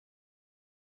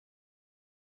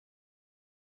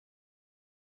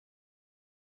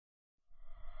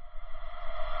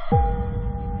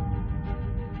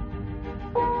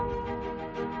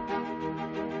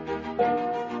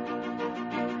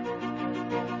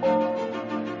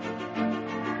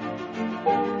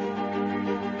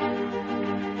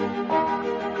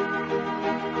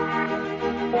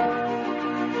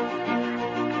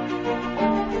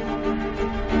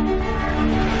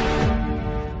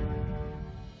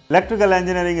Electrical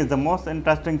engineering is the most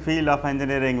interesting field of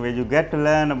engineering where you get to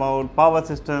learn about power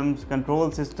systems,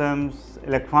 control systems,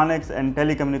 electronics and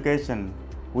telecommunication.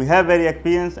 We have very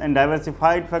experienced and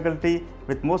diversified faculty,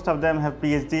 with most of them have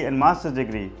PhD and master's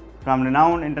degree from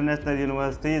renowned international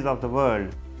universities of the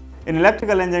world. In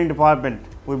electrical engineering department,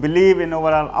 we believe in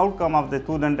overall outcome of the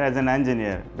student as an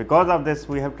engineer. Because of this,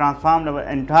 we have transformed our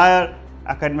entire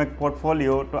academic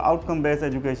portfolio to outcome-based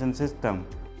education system.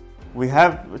 We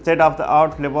have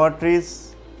state-of-the-art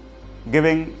laboratories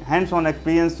giving hands-on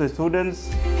experience to students.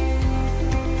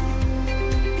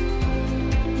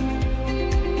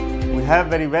 We have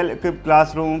very well-equipped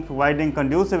classrooms providing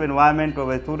conducive environment for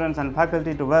our students and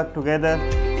faculty to work together.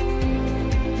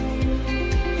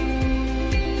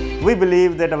 We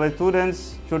believe that our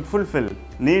students should fulfill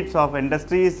needs of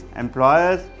industries,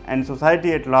 employers and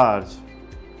society at large.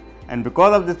 And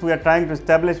because of this, we are trying to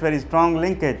establish very strong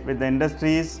linkage with the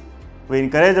industries. We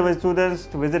encourage our students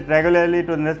to visit regularly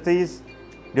to industries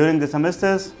during the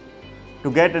semesters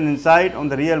to get an insight on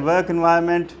the real work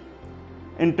environment.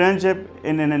 Internship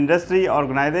in an industry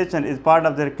organization is part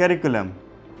of their curriculum,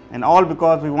 and all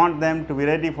because we want them to be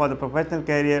ready for the professional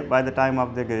career by the time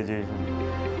of their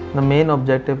graduation. The main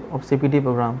objective of CPT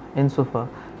program in Suffa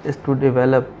is to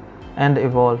develop and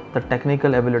evolve the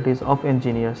technical abilities of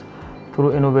engineers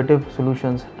through innovative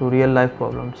solutions to real-life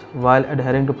problems while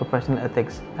adhering to professional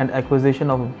ethics and acquisition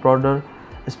of a broader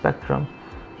spectrum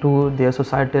to their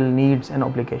societal needs and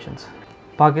obligations.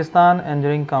 Pakistan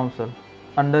Engineering Council,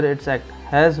 under its act,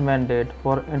 has mandate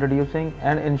for introducing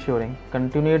and ensuring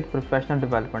continued professional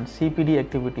development (CPD)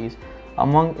 activities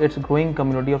among its growing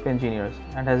community of engineers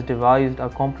and has devised a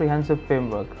comprehensive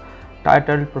framework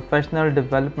titled Professional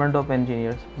Development of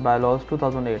Engineers Bylaws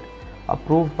 2008,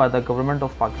 approved by the Government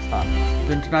of Pakistan.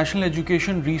 The International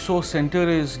Education Resource Center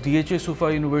is DHA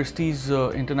Suffa University's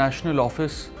international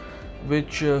office,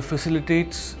 which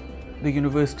facilitates the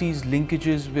university's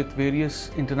linkages with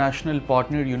various international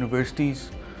partner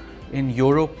universities in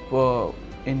Europe,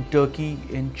 in Turkey,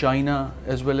 in China,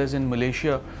 as well as in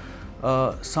Malaysia.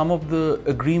 Some of the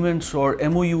agreements or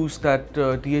MOUs that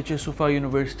DHA Suffa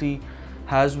University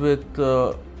has with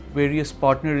various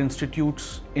partner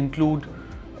institutes include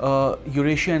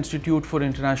Eurasia Institute for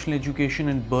International Education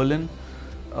in Berlin,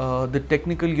 the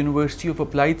Technical University of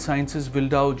Applied Sciences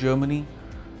Wildau, Germany,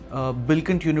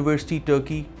 Bilkent University,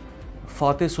 Turkey,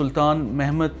 Fateh Sultan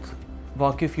Mehmet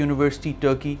Waqif University,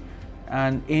 Turkey,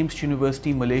 and AIMS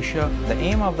University, Malaysia. The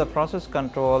aim of the Process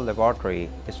Control Laboratory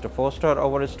is to foster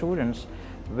our students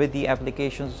with the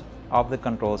applications of the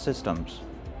control systems.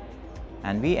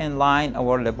 And we align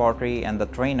our laboratory and the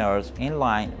trainers in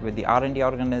line with the R&D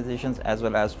organizations as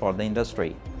well as for the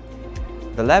industry.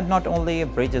 The lab not only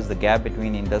bridges the gap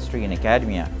between industry and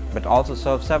academia, but also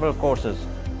serves several courses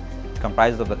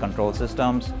comprised of the control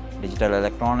systems, digital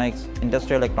electronics,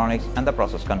 industrial electronics, and the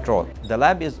process control. The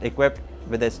lab is equipped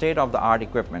with a state-of-the-art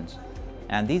equipment,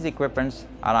 and these equipments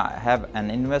have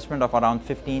an investment of around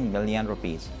 15 million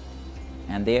rupees,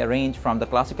 and they range from the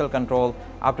classical control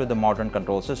up to the modern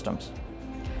control systems.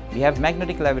 We have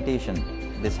magnetic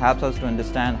levitation. This helps us to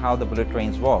understand how the bullet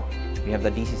trains work. We have the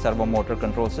DC servo motor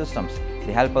control systems.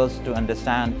 They help us to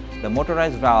understand the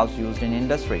motorized valves used in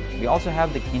industry. We also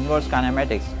have the inverse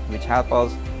kinematics, which help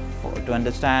us to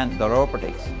understand the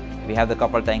robotics. We have the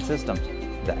coupled tank systems.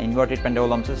 The inverted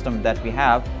pendulum system that we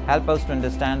have help us to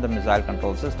understand the missile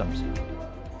control systems.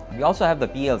 We also have the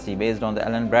PLC based on the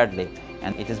Allen Bradley,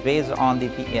 and it is based on the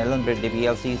Allen Bradley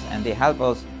PLCs, and they help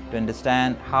us to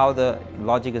understand how the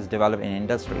logic is developed in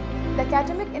industry. The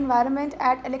academic environment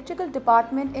at Electrical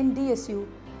Department in DSU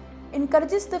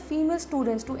encourages the female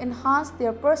students to enhance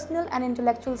their personal and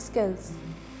intellectual skills.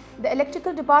 The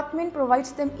Electrical Department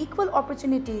provides them equal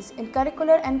opportunities in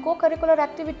curricular and co-curricular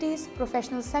activities,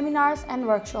 professional seminars and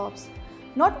workshops.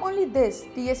 Not only this,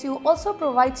 DSU also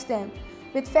provides them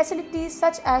with facilities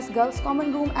such as Girls'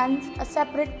 Common Room and a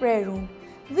separate prayer room.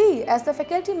 We, as the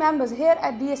faculty members here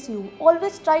at DSU,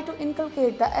 always try to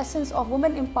inculcate the essence of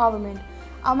women empowerment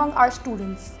among our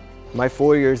students. My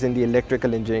 4 years in the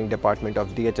Electrical Engineering Department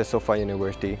of DHA Suffa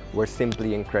University were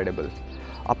simply incredible.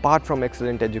 Apart from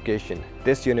excellent education,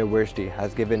 this university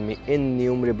has given me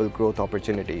innumerable growth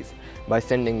opportunities by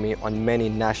sending me on many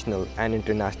national and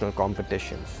international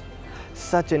competitions.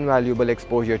 Such invaluable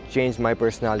exposure changed my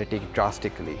personality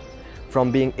drastically,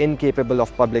 from being incapable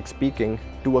of public speaking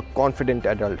to a confident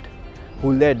adult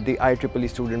who led the IEEE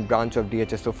student branch of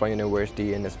DHA Suffa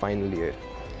University in his final year.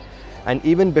 And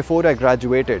even before I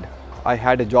graduated, I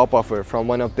had a job offer from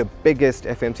one of the biggest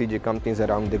FMCG companies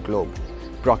around the globe,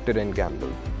 Procter &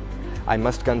 Gamble. I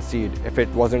must concede, if it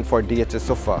wasn't for DHA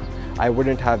Suffa, I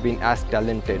wouldn't have been as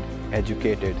talented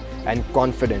educated, and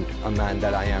confident a man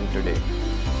that I am today.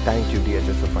 Thank you,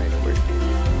 DHA Suffa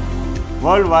University.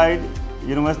 Worldwide,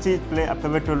 universities play a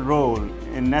pivotal role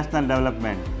in national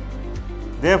development.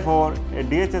 Therefore, at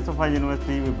DHA Suffa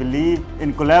University, we believe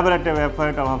in collaborative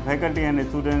effort of our faculty and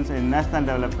students in national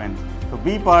development. So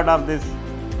be part of this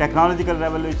technological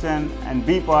revolution and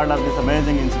be part of this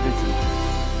amazing institution.